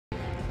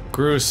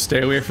Groose,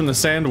 stay away from the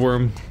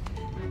sandworm.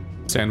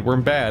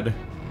 Sandworm bad.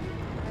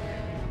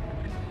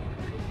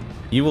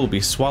 You will be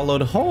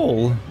swallowed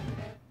whole.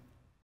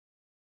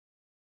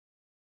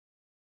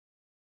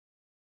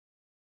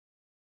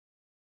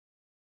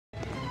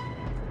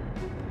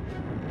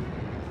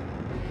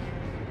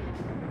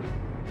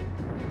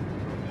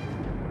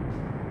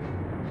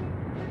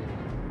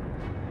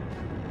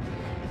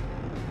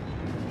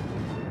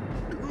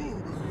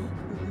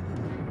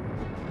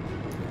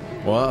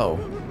 Whoa.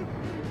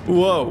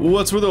 Whoa,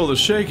 what's with all the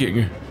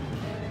shaking?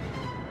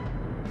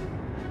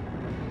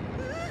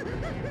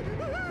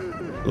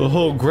 The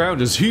whole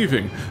ground is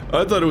heaving.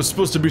 I thought it was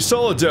supposed to be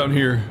solid down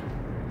here.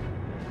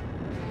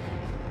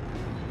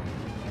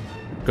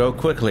 Go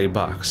quickly,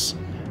 Box.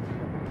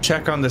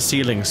 Check on the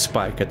ceiling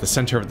spike at the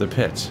center of the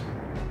pit.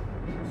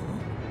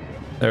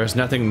 There is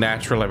nothing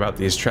natural about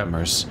these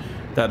tremors.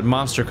 That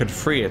monster could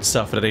free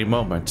itself at any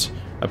moment.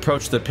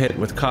 Approach the pit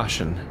with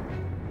caution.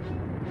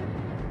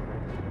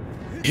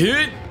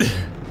 Hit!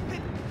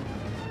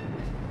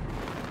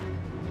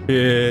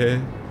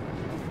 Yeah.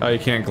 Oh, you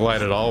can't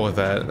glide at all with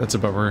that. That's a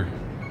bummer.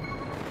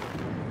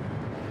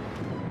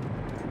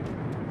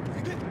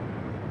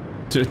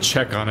 To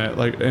check on it,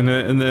 like, and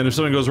then if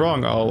something goes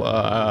wrong,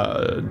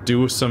 I'll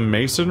do some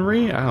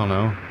masonry. I don't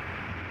know.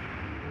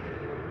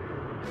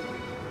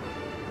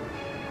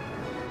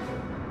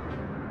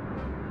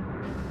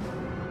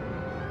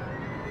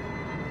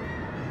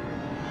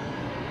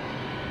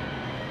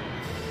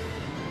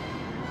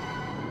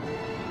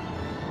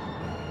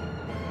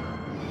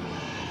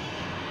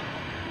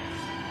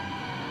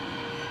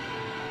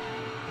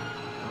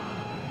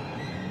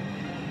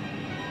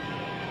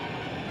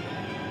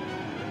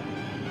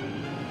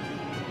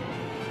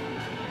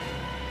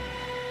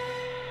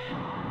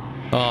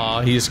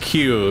 Aw, he's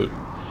cute.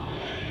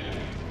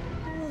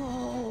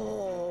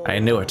 I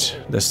knew it.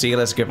 The seal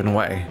has given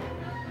way.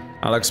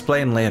 I'll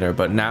explain later,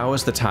 but now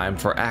is the time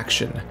for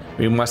action.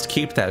 We must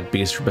keep that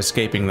beast from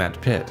escaping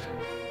that pit.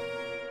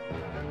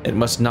 It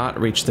must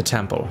not reach the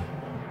temple.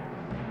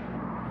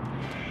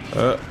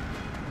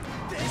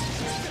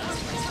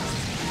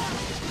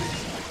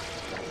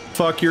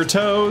 Fuck your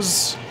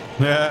toes.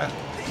 Yeah.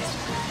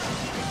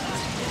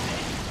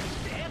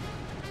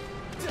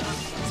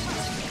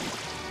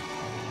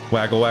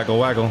 Waggle, waggle,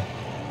 waggle.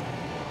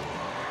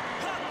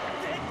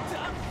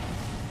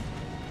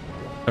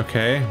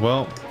 Okay,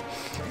 well.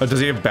 Oh,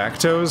 does he have back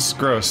toes?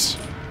 Gross.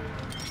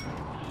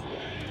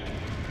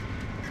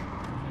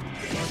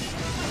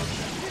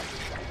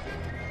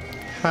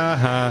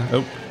 Haha.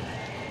 Oh.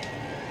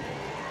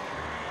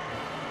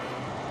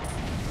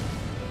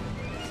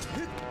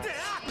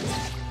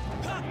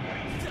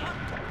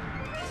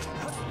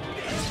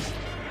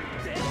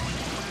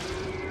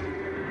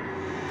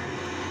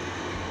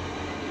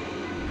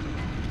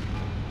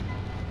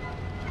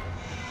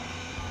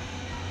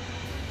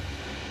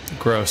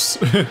 Gross.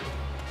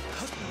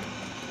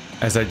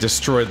 As I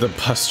destroyed the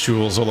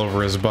pustules all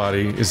over his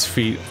body, his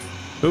feet.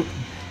 Oop.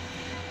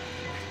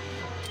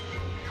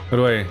 What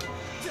do I...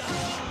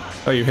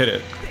 Oh, you hit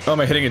it. Oh,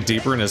 am I hitting it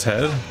deeper in his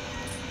head?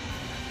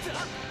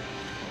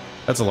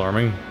 That's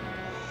alarming.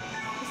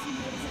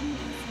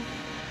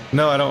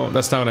 No, I don't...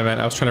 That's not what I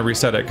meant. I was trying to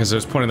reset it because it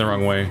was pointing the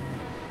wrong way.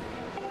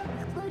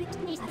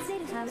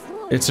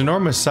 Its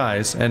enormous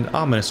size and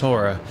ominous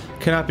aura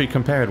cannot be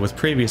compared with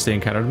previously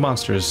encountered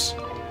monsters.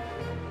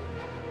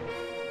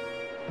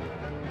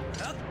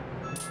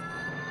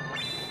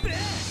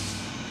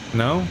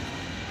 No?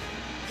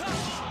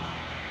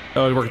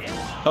 Oh, it worked.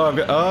 Oh,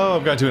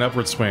 I've got to do an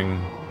upward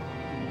swing.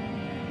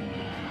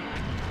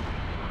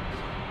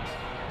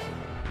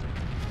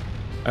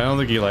 I don't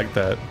think he liked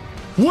that.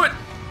 What?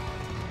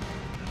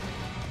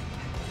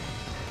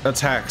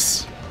 That's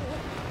hacks.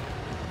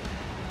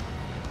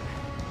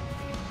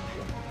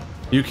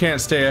 You can't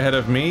stay ahead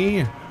of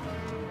me.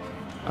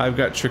 I've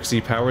got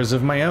tricksy powers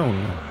of my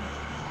own.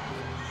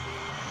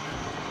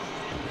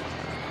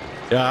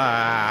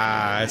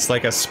 Ah, it's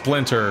like a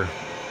splinter.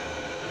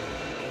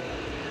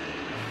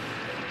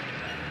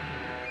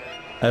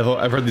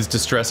 I've heard these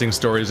distressing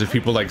stories of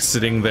people like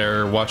sitting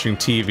there watching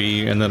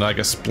TV and then like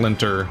a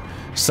splinter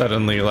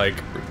suddenly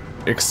like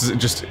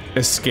just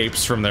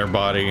escapes from their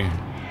body.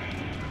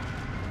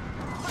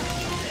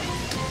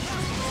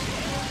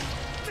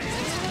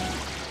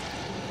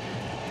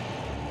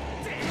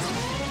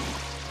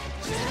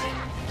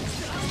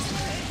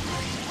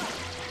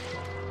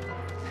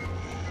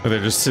 They're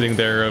just sitting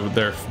there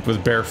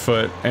with bare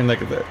foot and like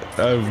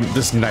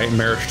this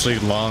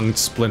nightmarishly long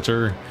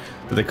splinter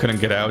that they couldn't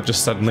get out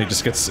just suddenly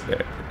just gets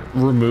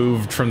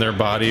removed from their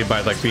body by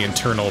like the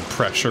internal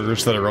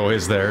pressures that are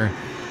always there.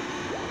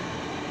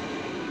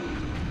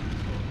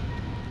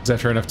 Because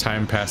after enough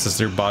time passes,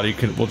 their body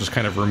will just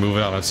kind of remove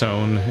it on its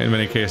own in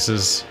many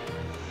cases.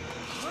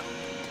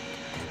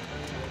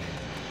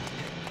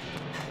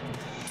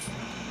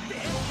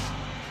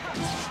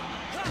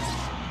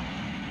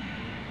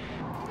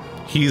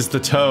 He's the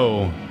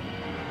toe.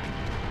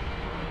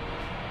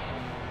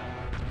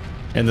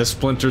 And the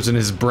splinters in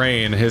his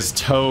brain, his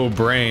toe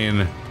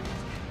brain.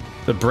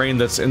 The brain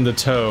that's in the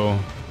toe.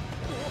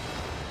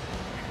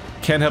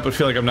 Can't help but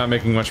feel like I'm not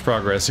making much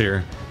progress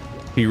here.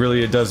 He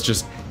really does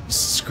just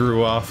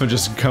screw off and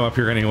just come up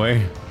here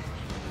anyway.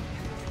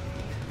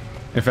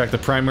 In fact, the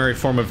primary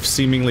form of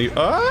seemingly...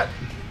 The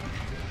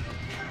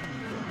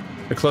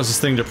closest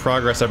thing to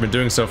progress I've been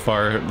doing so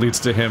far leads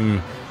to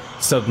him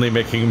suddenly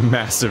making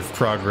massive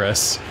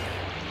progress,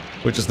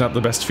 which is not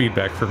the best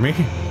feedback for me.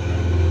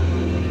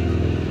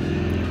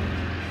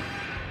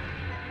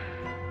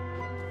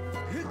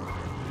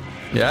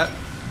 Yeah.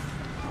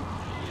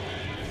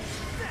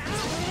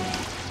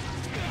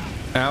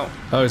 Ow.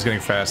 Oh, he's getting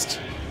fast.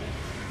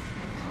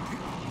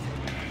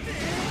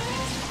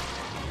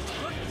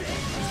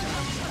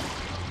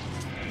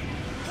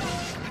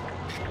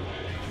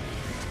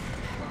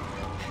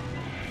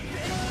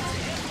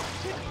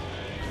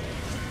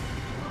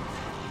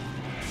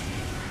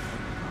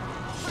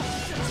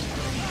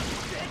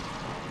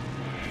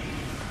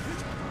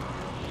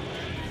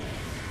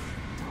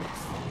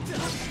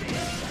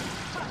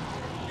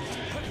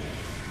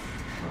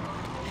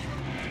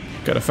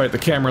 Gotta fight the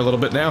camera a little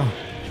bit now.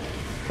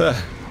 Ugh.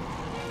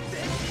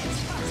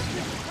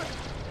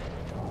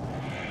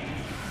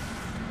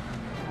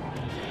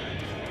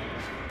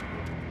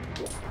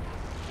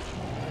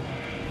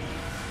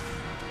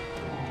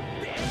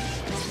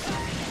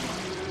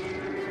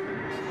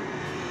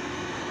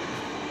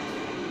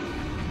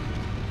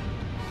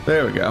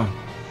 There we go.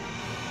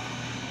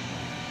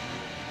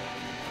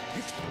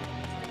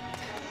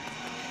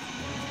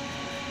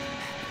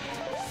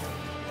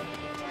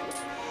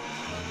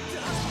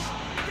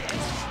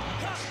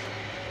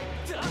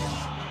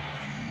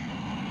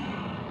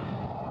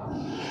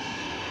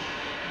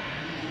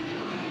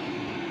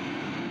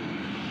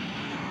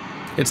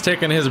 It's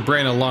taken his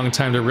brain a long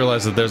time to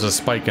realize that there's a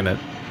spike in it.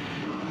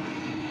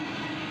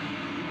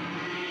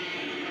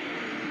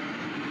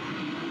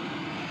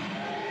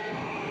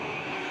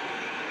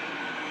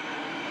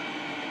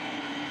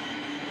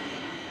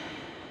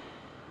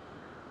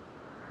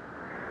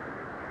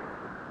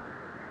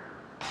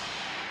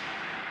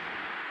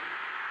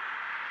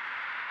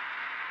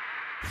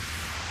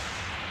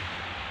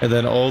 And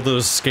then all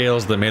those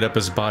scales that made up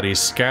his body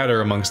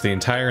scatter amongst the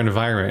entire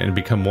environment and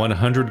become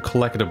 100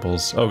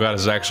 collectibles. Oh god,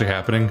 is it actually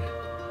happening?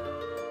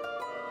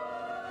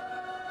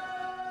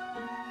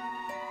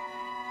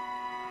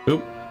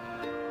 Oop.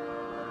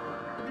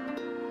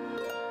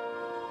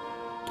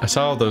 I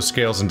saw all those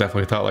scales and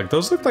definitely thought, like,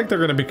 those look like they're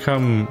gonna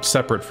become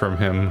separate from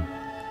him.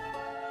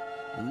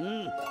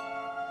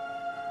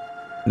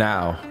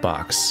 Now,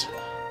 Box.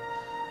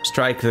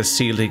 Strike the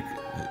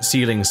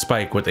ceiling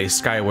spike with a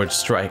skyward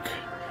strike.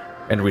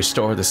 And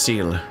restore the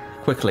seal,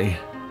 quickly.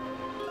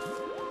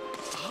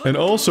 And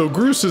also,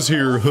 Groose is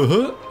here,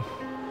 haha!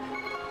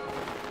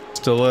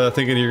 Still,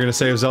 thinking you're gonna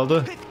save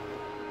Zelda?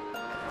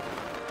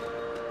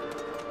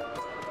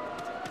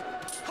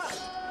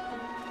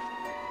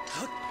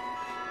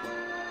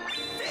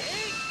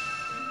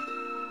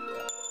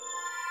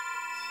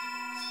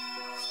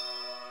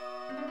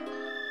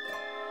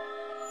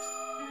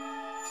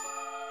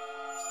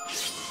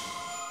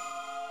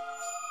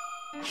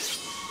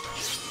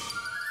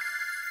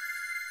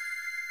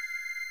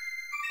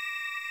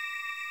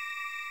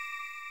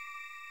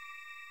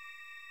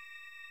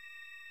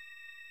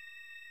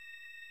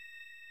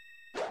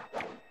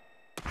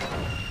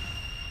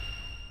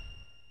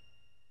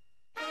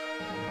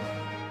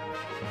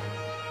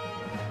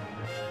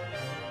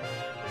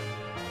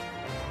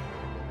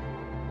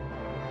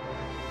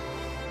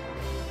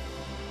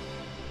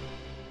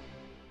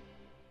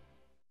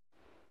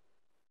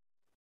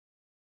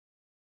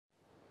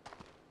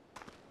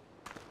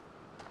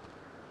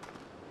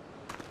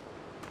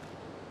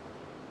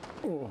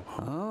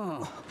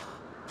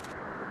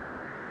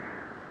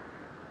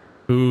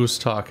 Who's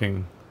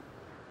talking?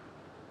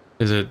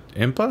 Is it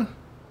Impa?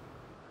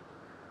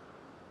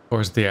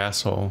 Or is it the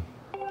asshole?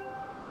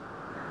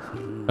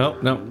 Oh,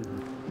 no.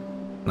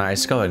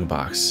 Nice going,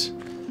 Box.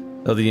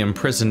 Though the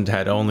imprisoned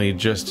had only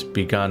just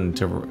begun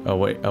to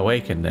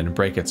awaken and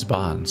break its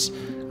bonds,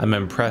 I'm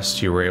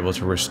impressed you were able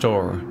to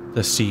restore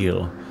the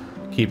seal,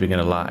 keeping it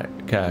alive,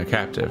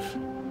 captive.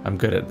 I'm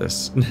good at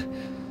this.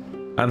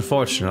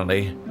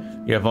 Unfortunately,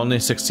 you have only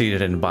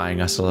succeeded in buying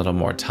us a little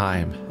more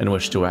time in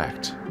which to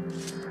act.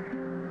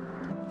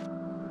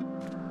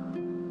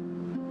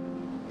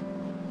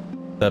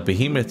 The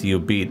behemoth you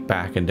beat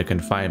back into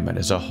confinement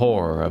is a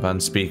horror of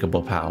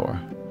unspeakable power.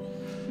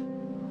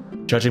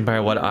 Judging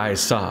by what I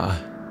saw,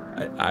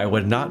 I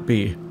would not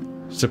be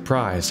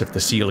surprised if the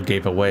seal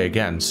gave away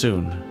again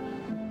soon.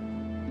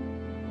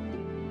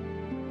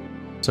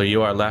 So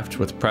you are left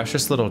with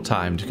precious little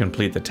time to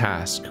complete the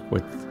task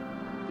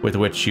with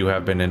which you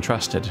have been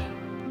entrusted.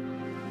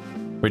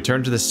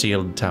 Return to the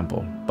sealed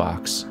temple,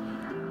 Box.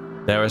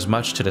 There is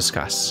much to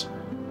discuss.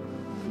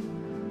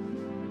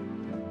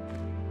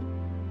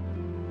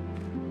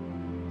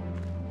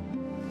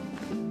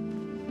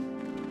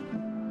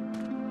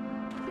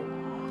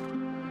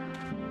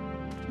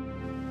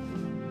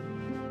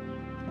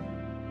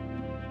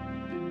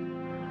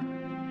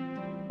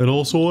 And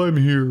also I'm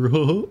here,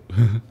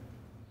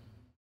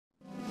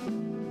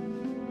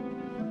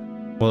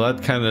 Well,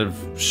 that kind of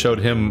showed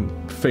him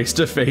face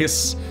to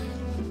face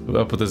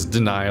up with his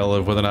denial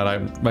of whether or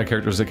not my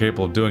character is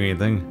capable of doing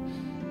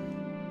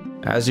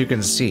anything. As you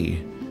can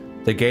see,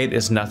 the gate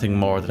is nothing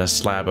more than a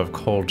slab of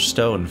cold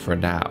stone for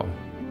now.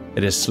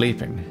 It is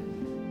sleeping.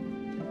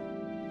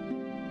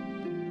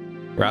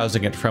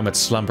 Rousing it from its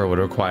slumber would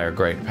require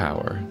great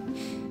power.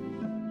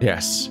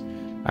 Yes,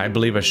 I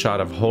believe a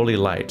shot of holy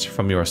light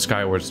from your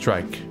skyward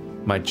strike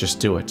might just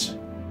do it.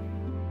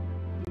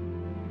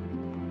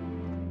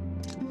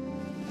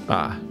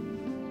 Ah,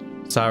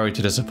 sorry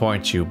to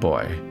disappoint you,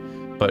 boy,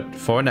 but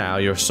for now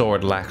your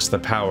sword lacks the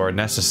power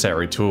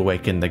necessary to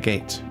awaken the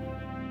gate.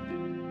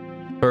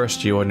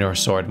 First, you and your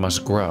sword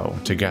must grow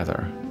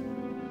together.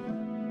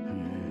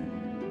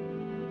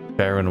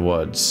 Barren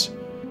Woods,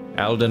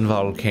 Elden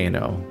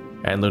Volcano,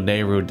 and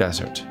Luneru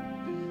Desert.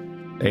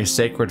 A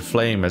sacred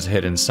flame is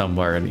hidden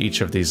somewhere in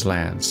each of these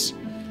lands.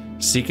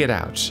 Seek it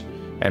out,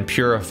 and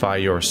purify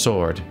your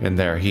sword in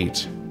their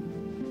heat.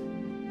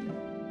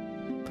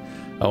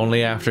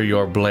 Only after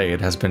your blade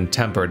has been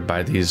tempered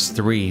by these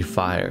 3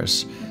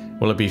 fires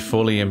will it be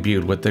fully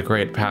imbued with the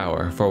great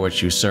power for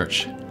which you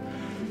search.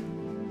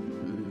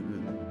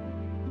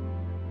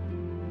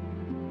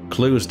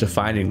 Clues to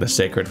finding the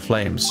sacred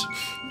flames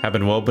have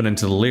been woven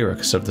into the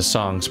lyrics of the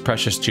songs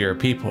precious to your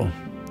people,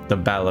 the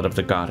Ballad of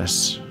the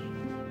Goddess.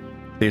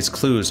 These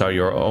clues are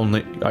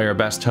your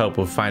best hope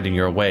of finding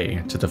your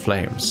way to the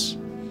flames.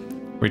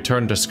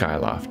 Return to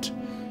Skyloft.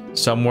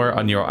 Somewhere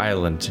on your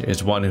island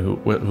is one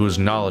whose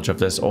knowledge of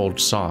this old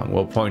song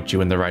will point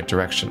you in the right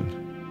direction.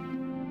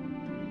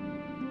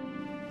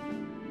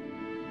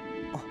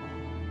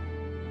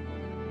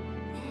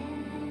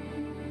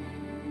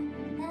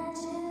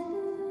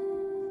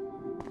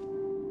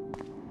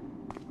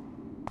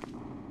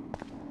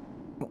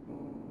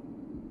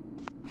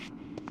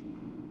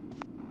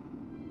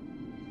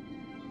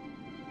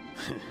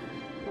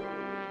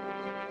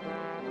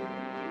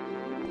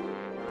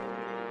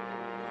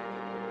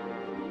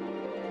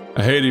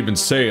 I hate even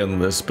saying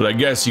this, but I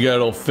guess you got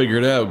it all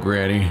figured out,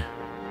 Granny.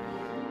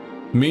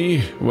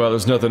 Me? Well,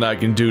 there's nothing I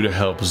can do to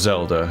help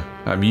Zelda.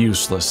 I'm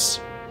useless.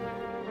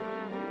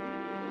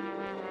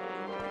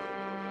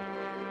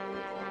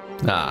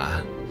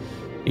 Ah,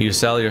 you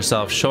sell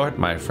yourself short,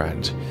 my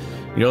friend.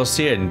 You'll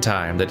see in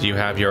time that you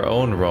have your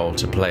own role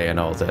to play in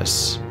all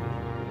this.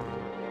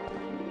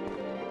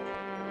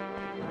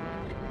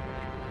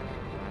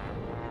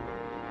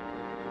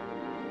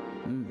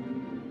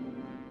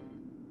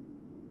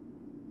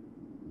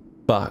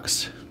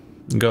 Box,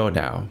 go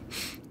now.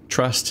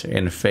 Trust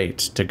in fate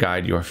to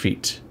guide your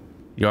feet.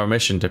 Your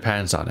mission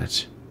depends on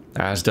it,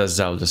 as does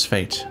Zelda's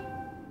fate.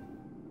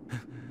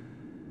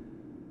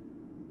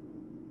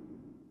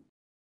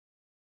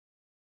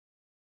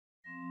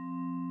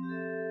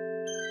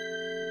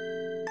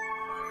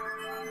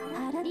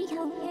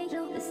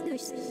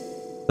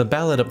 The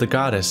Ballad of the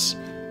Goddess.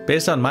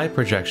 Based on my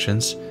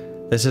projections,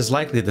 this is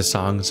likely the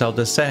song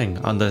Zelda sang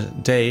on the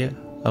day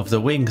of the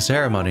wing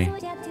ceremony.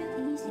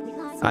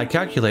 I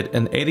calculate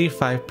an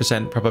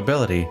 85%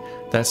 probability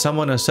that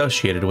someone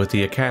associated with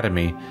the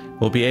Academy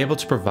will be able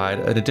to provide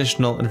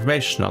additional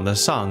information on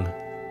this song.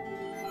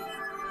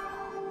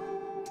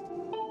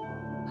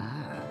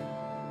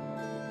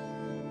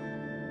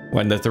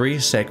 When the 3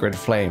 sacred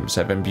flames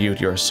have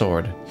imbued your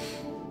sword,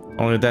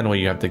 only then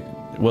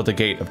will the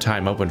gate of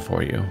time open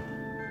for you.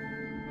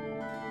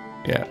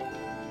 Yeah.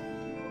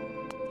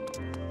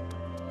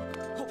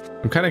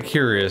 I'm kind of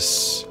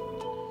curious.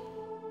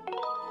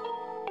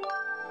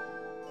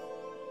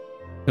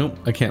 Nope,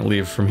 I can't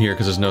leave from here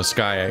because there's no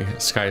sky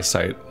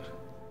sight.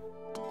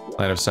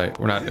 Line of sight.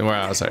 We're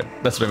outside.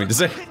 That's what I mean to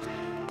say.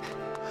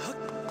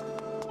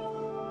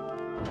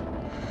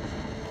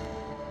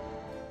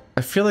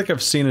 I feel like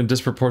I've seen a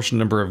disproportionate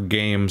number of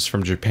games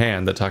from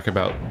Japan that talk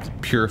about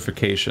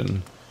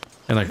purification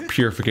and like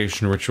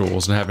purification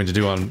rituals and having to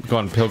go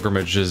on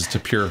pilgrimages to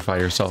purify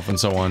yourself and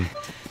so on.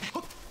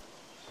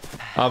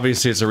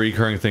 Obviously, it's a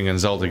recurring thing in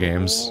Zelda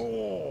games.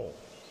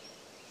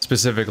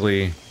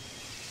 Specifically,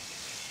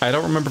 I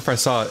don't remember if I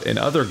saw it in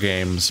other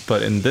games,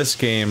 but in this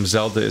game,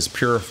 Zelda is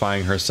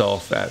purifying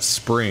herself at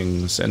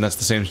springs, and that's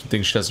the same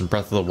thing she does in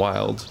Breath of the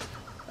Wild.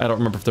 I don't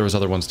remember if there was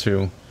other ones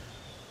too.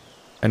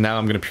 And now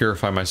I'm going to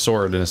purify my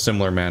sword in a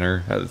similar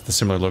manner at the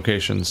similar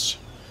locations.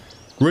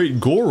 Great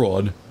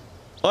Gorod,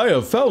 I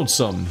have found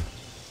some.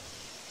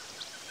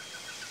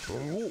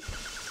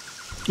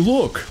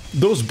 Look,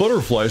 those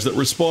butterflies that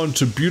respond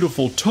to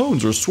beautiful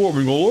tones are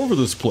swarming all over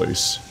this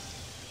place.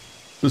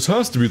 This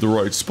has to be the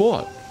right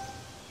spot.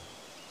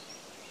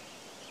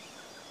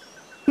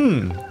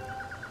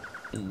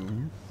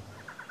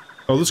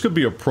 Oh, this could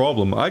be a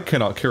problem. I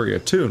cannot carry a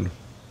tune.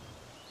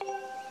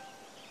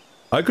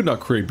 I could not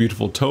create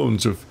beautiful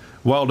tones if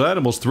wild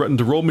animals threaten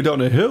to roll me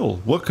down a hill.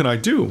 What can I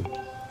do?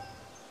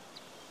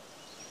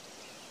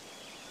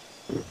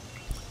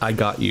 I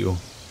got you,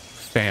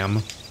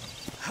 fam.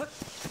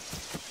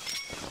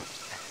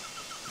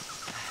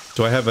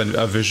 Do I have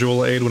a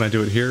visual aid when I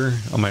do it here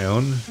on my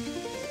own?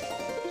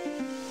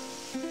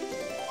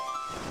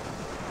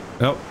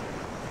 Nope.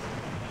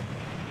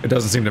 It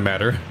doesn't seem to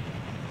matter.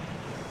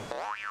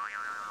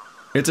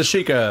 It's a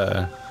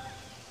Sheikah.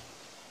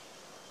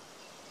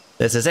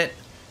 This is it.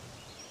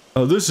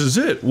 Oh, this is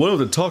it. One of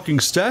the talking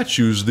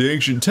statues the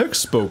ancient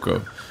text spoke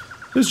of.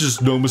 There's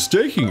just no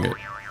mistaking it.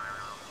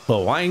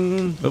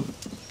 Boing. Oh.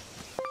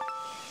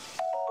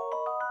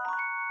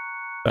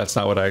 That's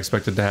not what I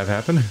expected to have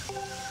happen.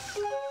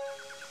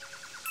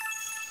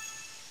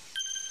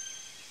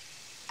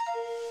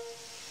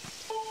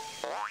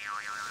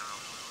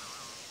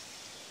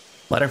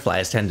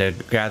 Butterflies tend to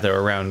gather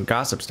around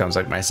gossip stones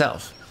like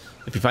myself.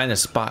 If you find a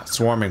spot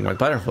swarming with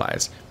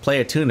butterflies, play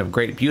a tune of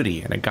great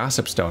beauty and a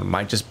gossip stone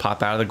might just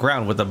pop out of the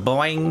ground with a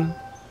boing.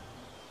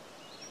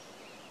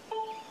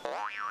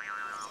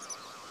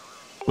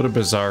 What a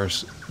bizarre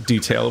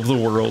detail of the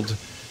world.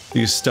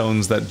 These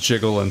stones that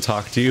jiggle and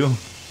talk to you,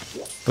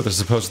 but they're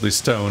supposedly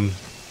stone.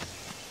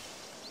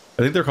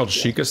 I think they're called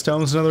Sheikah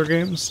stones in other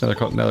games. Now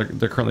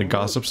they're currently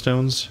gossip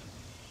stones.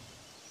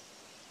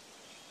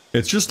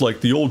 It's just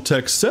like the old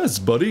text says,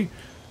 buddy.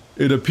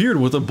 It appeared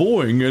with a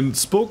boing and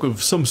spoke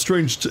of some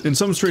strange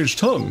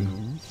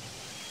tongue.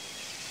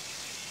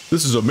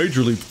 This is a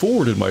major leap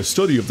forward in my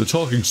study of the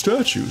talking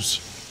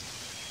statues.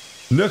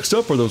 Next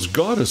up are those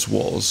goddess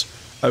walls.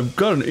 I've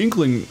got an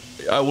inkling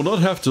I will not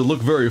have to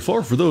look very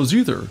far for those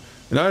either,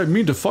 and I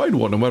mean to find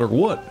one no matter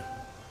what.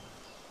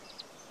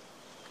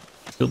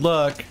 Good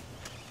luck.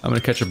 I'm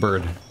gonna catch a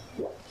bird.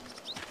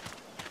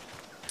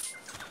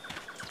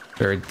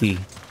 Birdie.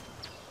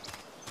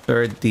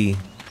 Birdie.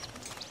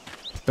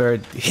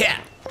 Bird. Yeah!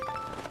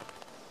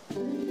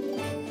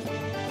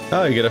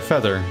 Oh, you get a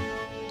feather.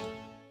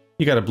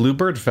 You got a blue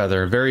bird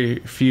feather. Very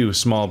few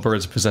small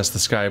birds possess the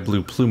sky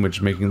blue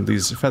plumage, making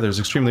these feathers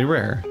extremely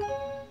rare.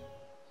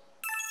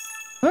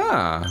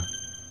 Ah!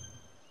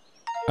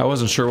 I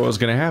wasn't sure what was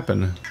gonna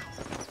happen.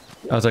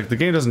 I was like, the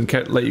game doesn't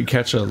let you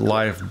catch a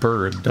live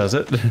bird, does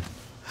it?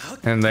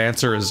 And the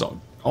answer is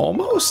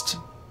almost?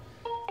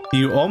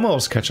 You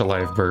almost catch a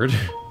live bird.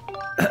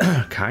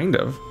 Kind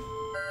of.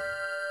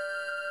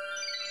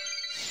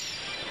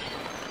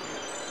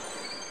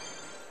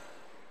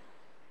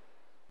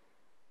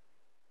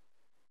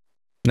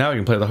 Now I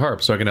can play the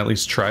harp, so I can at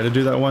least try to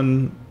do that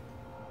one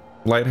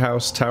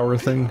lighthouse tower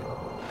thing.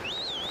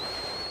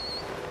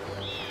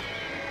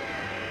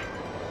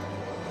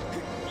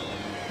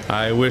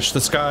 I wish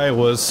the sky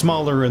was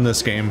smaller in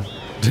this game.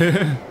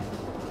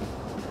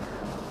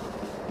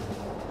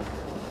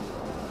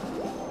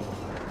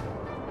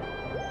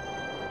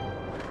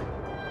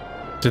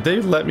 Did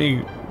they let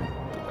me...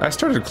 I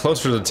started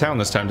closer to the town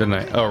this time, didn't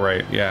I? Oh,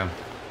 right, yeah.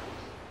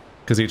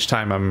 Because each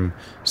time I'm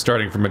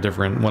starting from a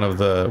different one of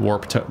the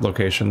warp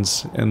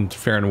locations, and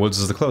Farron Woods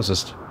is the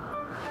closest.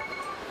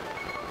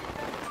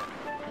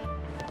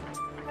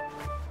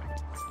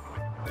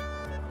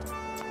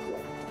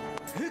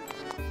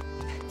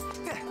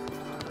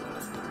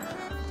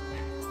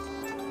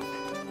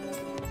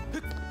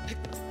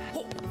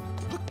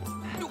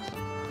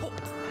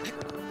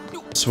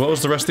 So what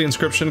was the rest of the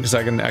inscription? Because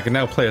I can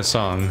now play a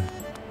song.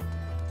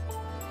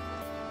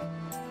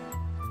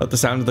 Let the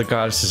sound of the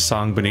goddess's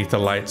song beneath the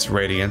light's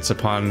radiance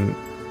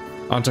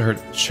onto her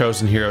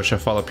chosen hero shall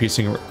fall a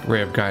piercing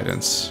ray of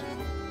guidance.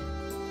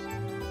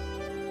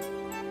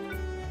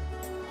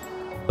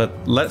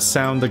 Let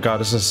sound the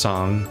goddess's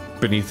song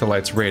beneath the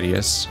light's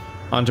radius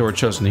onto her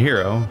chosen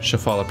hero shall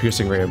fall a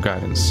piercing ray of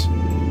guidance.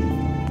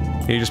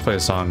 Can you just play a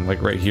song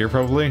like right here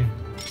probably?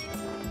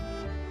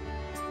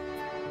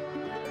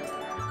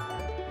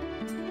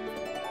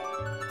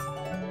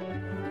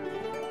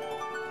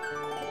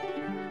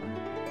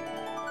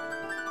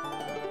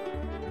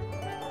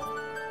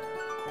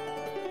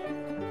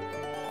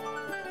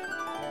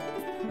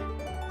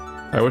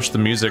 I wish the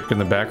music in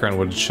the background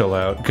would chill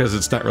out, because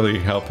it's not really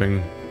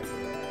helping.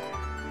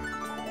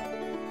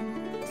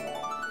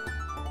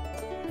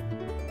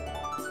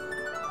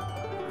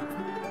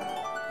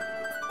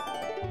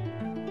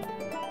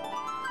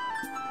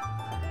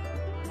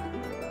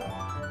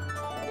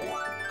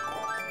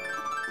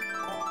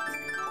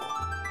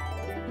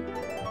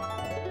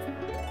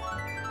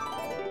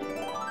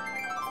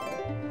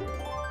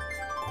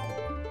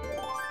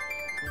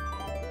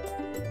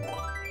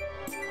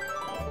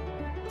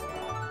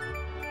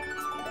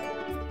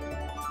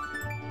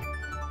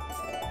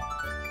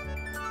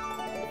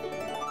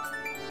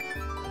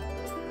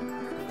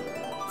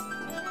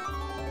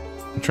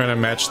 I'm trying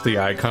to match the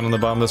icon on the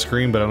bottom of the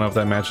screen, but I don't know if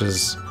that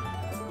matches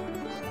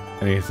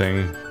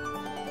anything.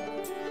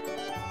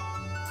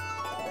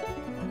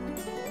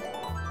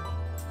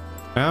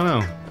 I don't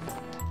know.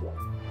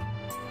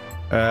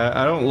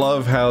 I don't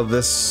love how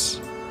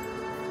this...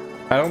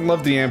 I don't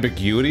love the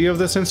ambiguity of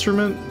this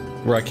instrument,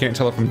 where I can't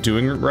tell if I'm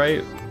doing it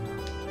right.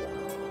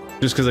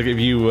 Just because, like, if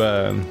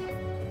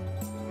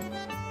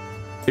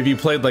you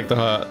played like the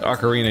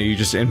ocarina, you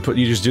just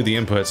do the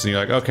inputs, and you're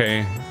like,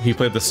 okay, he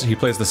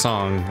plays the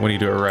song when you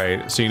do it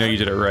right, so you know you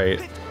did it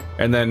right,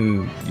 and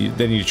then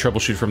you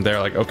troubleshoot from there,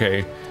 like,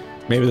 okay,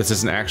 maybe this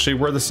isn't actually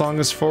where the song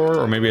is for,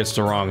 or maybe it's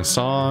the wrong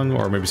song,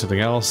 or maybe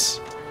something else.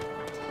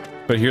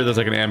 But here there's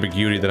like an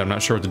ambiguity that I'm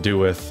not sure what to do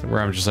with,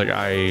 where I'm just like,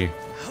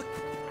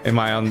 am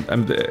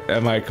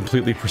I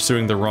completely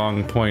pursuing the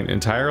wrong point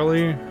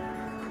entirely?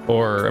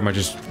 Or am I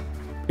just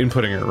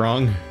inputting it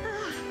wrong?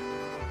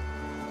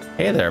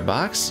 Hey there,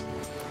 Box.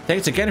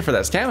 Thanks again for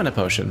that stamina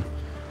potion.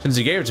 Since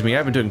you gave it to me,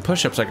 I've been doing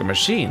push-ups like a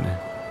machine.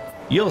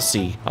 You'll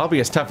see, I'll be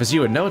as tough as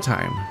you in no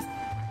time.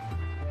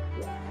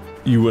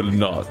 You will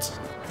not.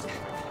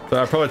 So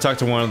I'll probably talk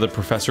to one of the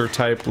professor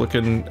type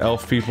looking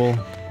elf people.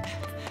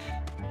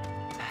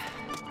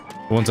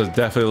 The ones that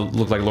definitely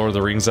look like Lord of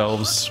the Rings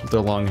elves with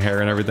their long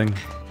hair and everything.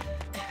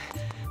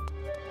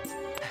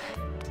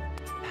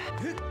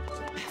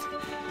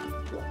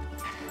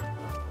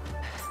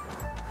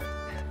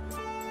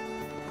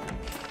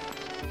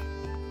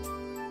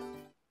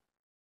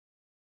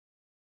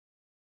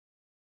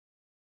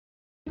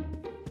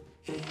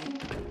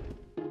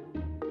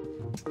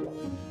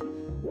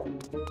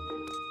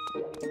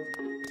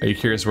 Are you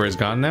curious where he's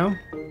gone now?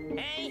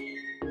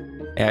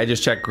 Yeah, I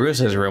just checked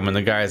Grusa's room and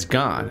the guy's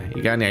gone.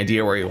 You got any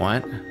idea where he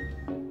went?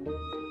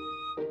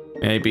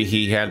 Maybe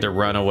he had to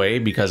run away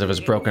because of his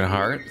broken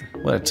heart?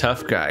 What a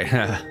tough guy,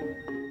 huh?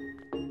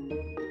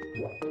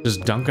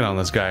 Just dunking on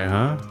this guy,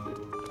 huh?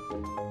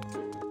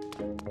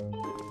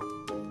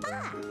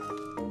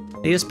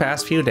 These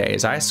past few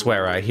days, I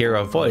swear I hear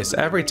a voice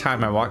every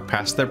time I walk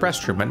past their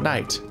restroom at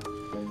night.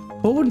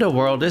 Who in the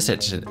world is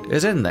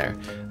in there?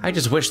 I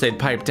just wish they'd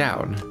pipe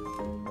down.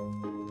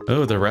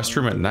 Oh, the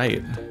restroom at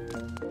night.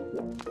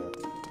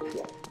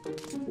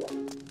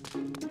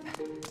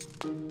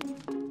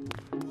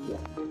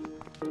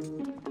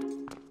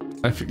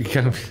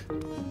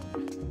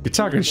 You're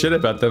talking shit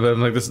about them, but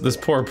I'm like, this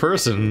poor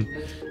person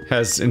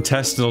has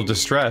intestinal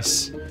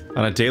distress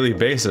on a daily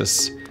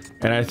basis,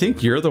 and I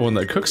think you're the one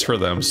that cooks for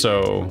them,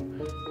 so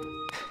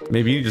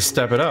maybe you need to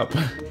step it up.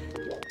 I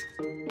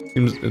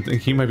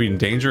think he might be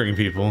endangering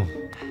people.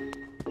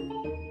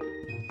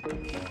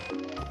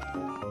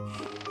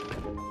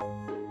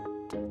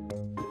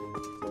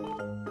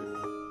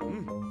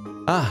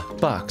 Ah,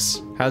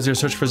 Box. How's your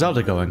search for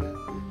Zelda going?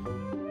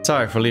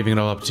 Sorry for leaving it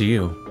all up to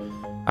you.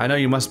 I know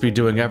you must be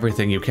doing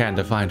everything you can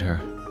to find her.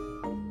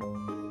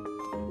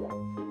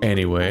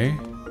 Anyway.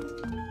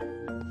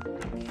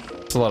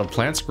 There's a lot of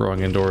plants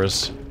growing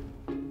indoors.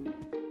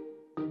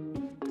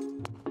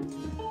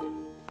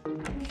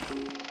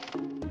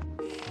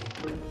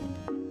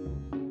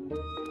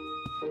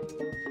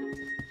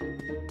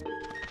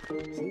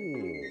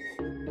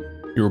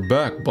 You're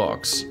back,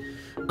 Box.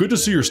 Good to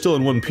see you're still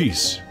in one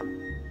piece.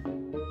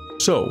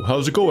 So,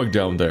 how's it going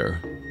down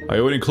there? Are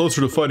you any closer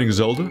to finding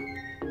Zelda?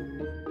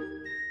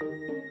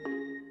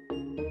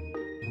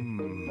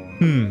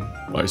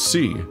 I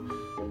see.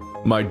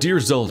 My dear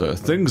Zelda,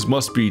 things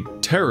must be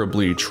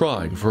terribly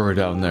trying for her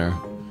down there.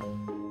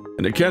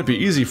 And it can't be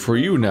easy for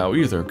you now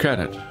either, can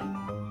it?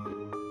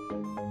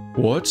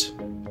 What?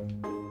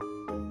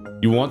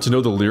 You want to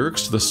know the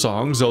lyrics to the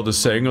song Zelda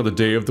sang on the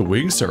day of the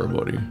wing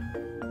ceremony?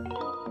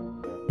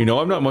 You know,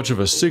 I'm not much of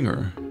a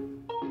singer.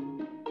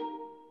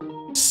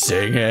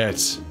 Sing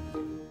it!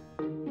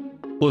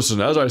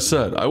 Listen, as I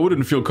said, I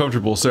wouldn't feel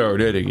comfortable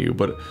serenading you,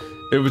 but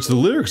if it's the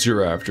lyrics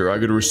you're after, I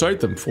could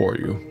recite them for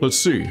you. Let's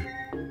see.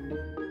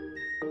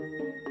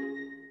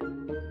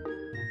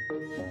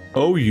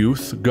 O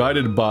youth,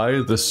 guided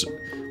by this...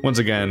 Once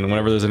again,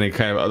 whenever there's any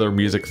kind of other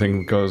music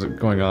thing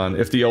going on,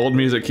 if the old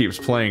music keeps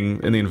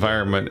playing in the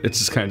environment, it's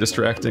just kind of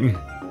distracting.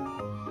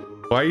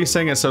 Why are you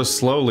saying it so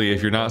slowly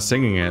if you're not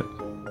singing it?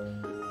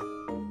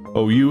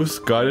 O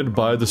youth, guided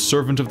by the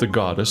servant of the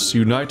goddess,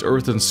 unite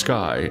earth and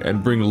sky,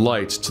 and bring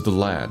light to the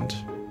land.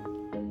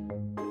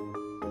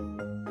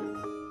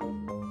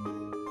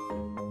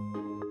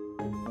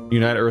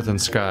 Unite earth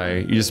and sky.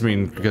 You just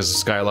mean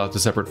because Skyloft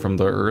is separate from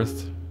the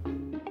earth?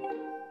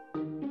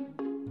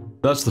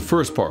 That's the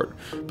first part,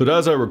 but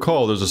as I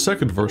recall, there's a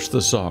second verse to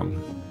the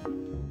song.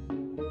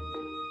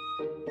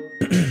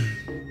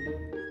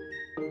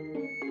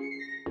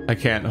 I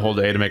can't hold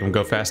A to make him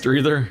go faster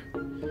either.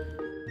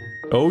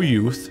 O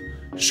youth,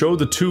 show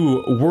the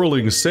two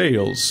whirling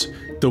sails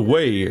the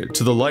way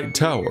to the light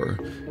tower,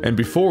 and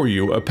before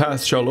you a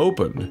path shall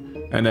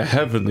open, and a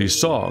heavenly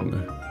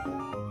song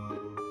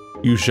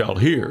you shall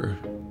hear.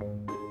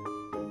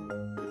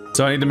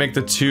 So I need to make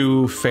the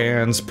two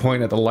fans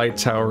point at the light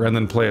tower and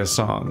then play a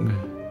song.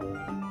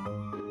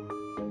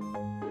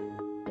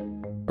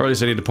 Or at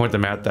least I need to point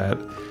them at that.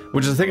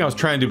 Which is the thing I was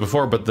trying to do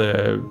before, but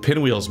the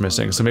pinwheel's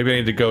missing, so maybe I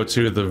need to go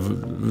to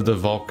the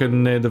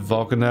volcano?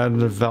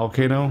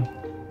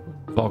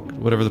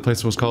 Whatever the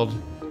place was called.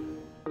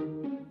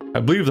 I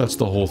believe that's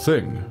the whole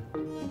thing.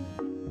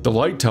 The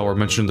light tower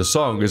mentioned in the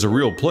song is a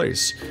real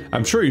place.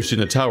 I'm sure you've seen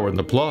the tower in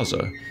the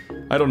plaza.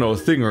 I don't know a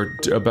thing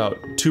about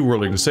two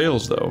whirling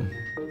sails, though.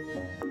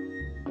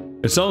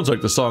 It sounds like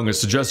the song is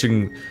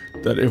suggesting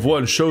that if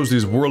one shows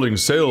these whirling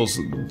sails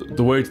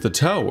the way to the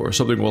tower,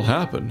 something will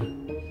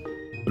happen.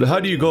 But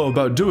how do you go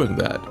about doing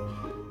that?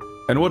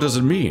 And what does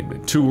it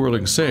mean, two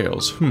whirling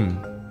sails?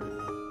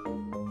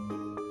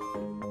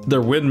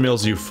 They're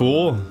windmills, you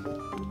fool.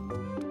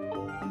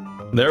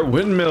 They're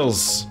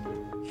windmills.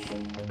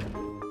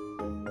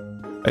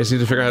 I just need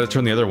to figure out how to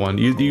turn the other one.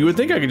 You would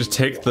think I could just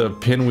take the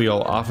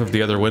pinwheel off of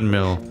the other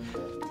windmill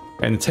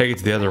and take it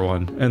to the other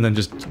one, and then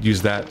just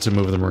use that to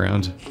move them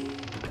around.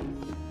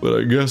 But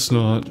I guess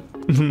not.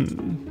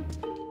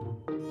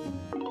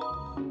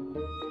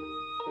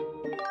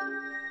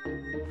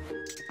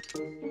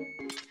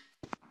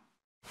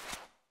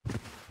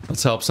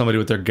 Let's help somebody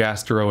with their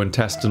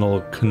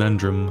gastrointestinal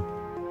conundrum.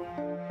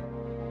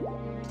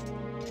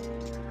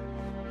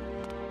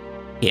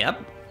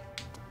 Yep.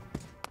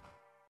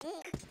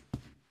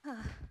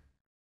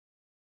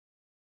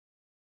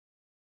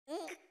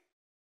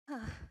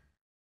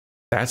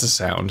 That's a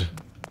sound.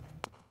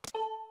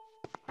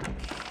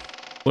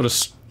 What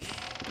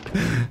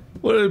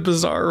a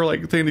bizarre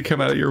like thing to come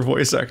out of your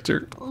voice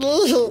actor.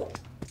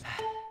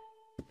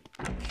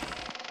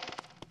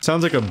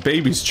 Sounds like a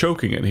baby's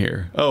choking in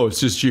here. Oh,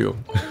 it's just you.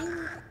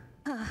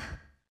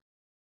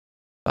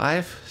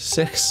 5,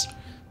 6,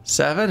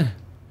 7.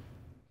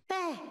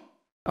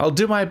 I'll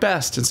do my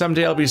best, and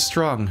someday I'll be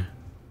strong.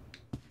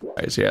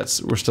 Guys, yeah,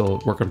 we're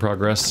still work in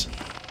progress.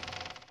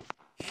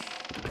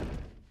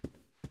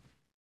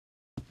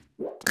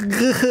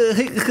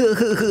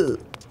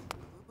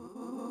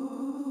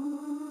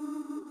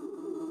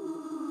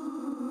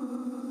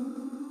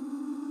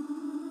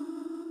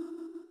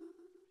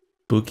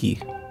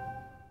 Spooky.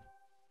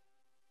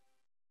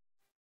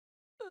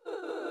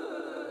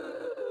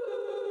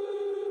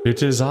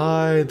 It is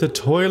I, the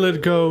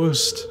toilet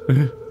ghost.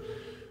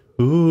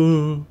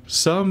 Ooh,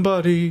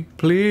 somebody,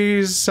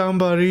 please,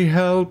 somebody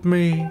help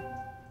me.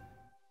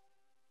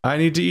 I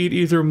need to eat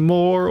either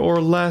more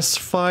or less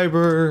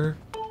fiber,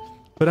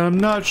 but I'm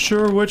not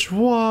sure which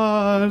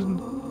one.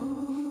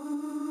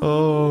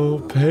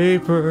 Oh,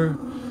 paper.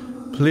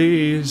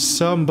 Please,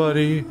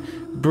 somebody,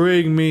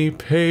 bring me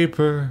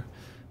paper.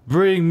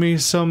 Bring me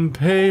some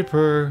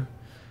paper.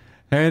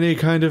 Any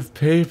kind of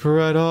paper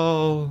at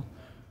all.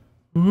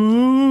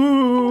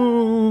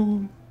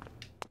 Ooh.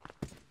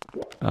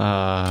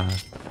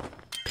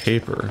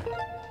 Paper.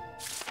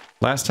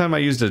 Last time I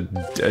used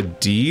a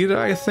deed,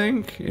 I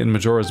think, in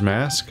Majora's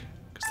Mask.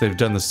 Because they've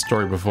done this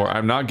story before.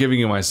 I'm not giving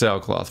you my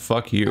sailcloth.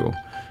 Fuck you.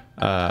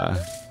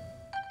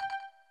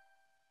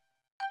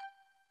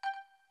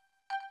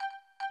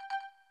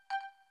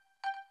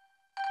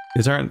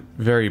 These aren't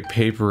very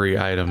papery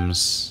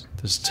items.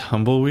 This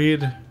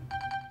tumbleweed?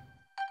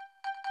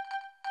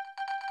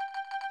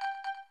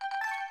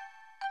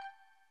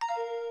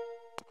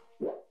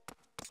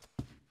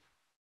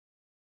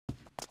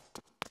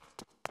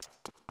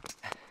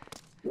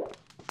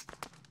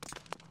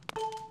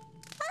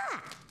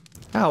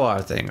 How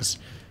are things?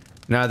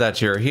 Now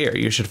that you're here,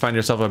 you should find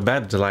yourself a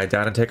bed to lie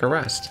down and take a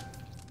rest.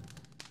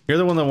 You're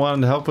the one that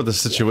wanted to help with the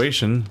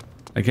situation.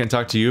 I can't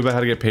talk to you about how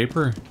to get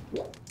paper?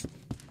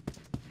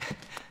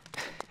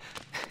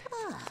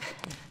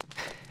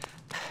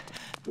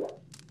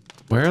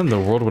 Where in the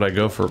world would I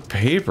go for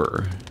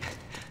paper?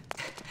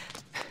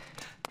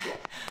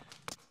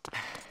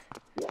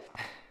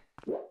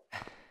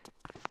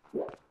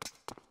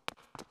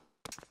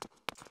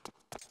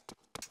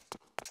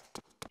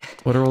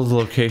 What are all the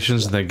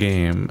locations in the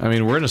game? I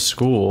mean, we're in a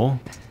school.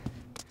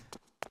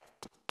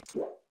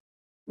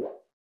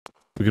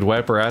 We could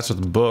wipe our ass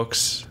with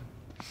books.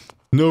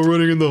 No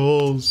running in the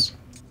halls.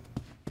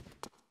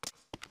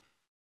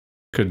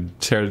 Could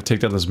take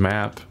down this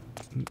map.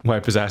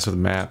 Wipe his ass with a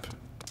map.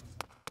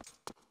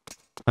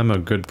 I'm a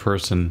good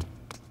person.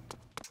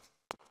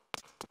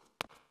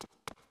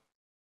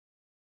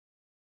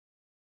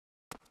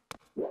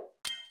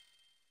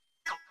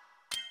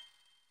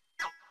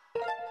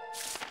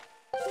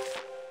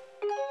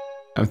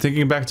 I'm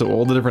thinking back to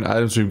all the different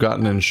items we've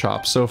gotten in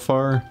shops so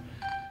far,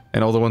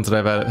 and all the ones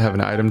that I've have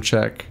an item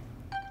check.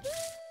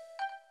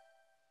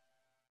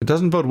 It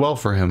doesn't bode well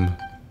for him.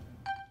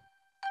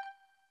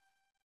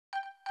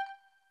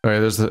 Alright,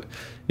 there's the...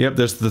 Yep,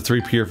 there's the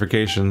 3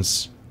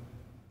 purifications.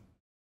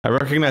 I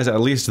recognize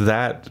at least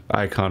that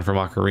icon from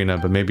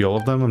Ocarina, but maybe all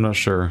of them? I'm not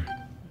sure.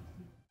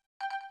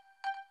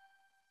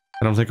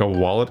 I don't think a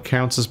wallet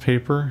counts as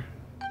paper.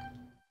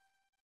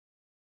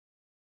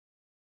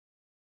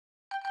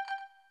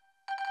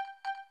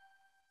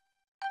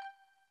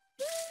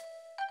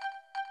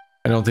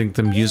 I don't think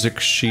the music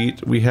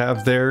sheet we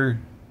have there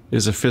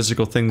is a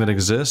physical thing that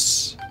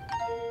exists.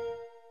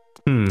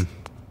 Maybe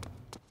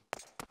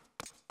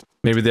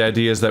the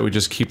idea is that we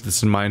just keep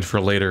this in mind for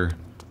later.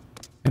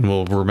 And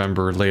we'll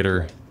remember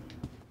later.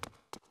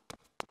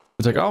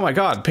 It's like, oh my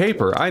god,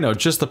 paper! I know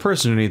just the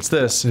person who needs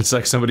this. It's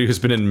like somebody who's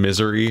been in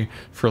misery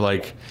for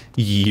like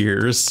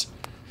years.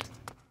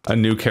 A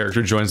new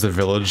character joins the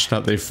village.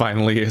 Now they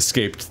finally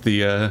escaped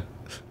the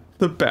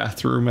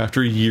bathroom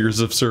after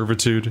years of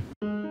servitude.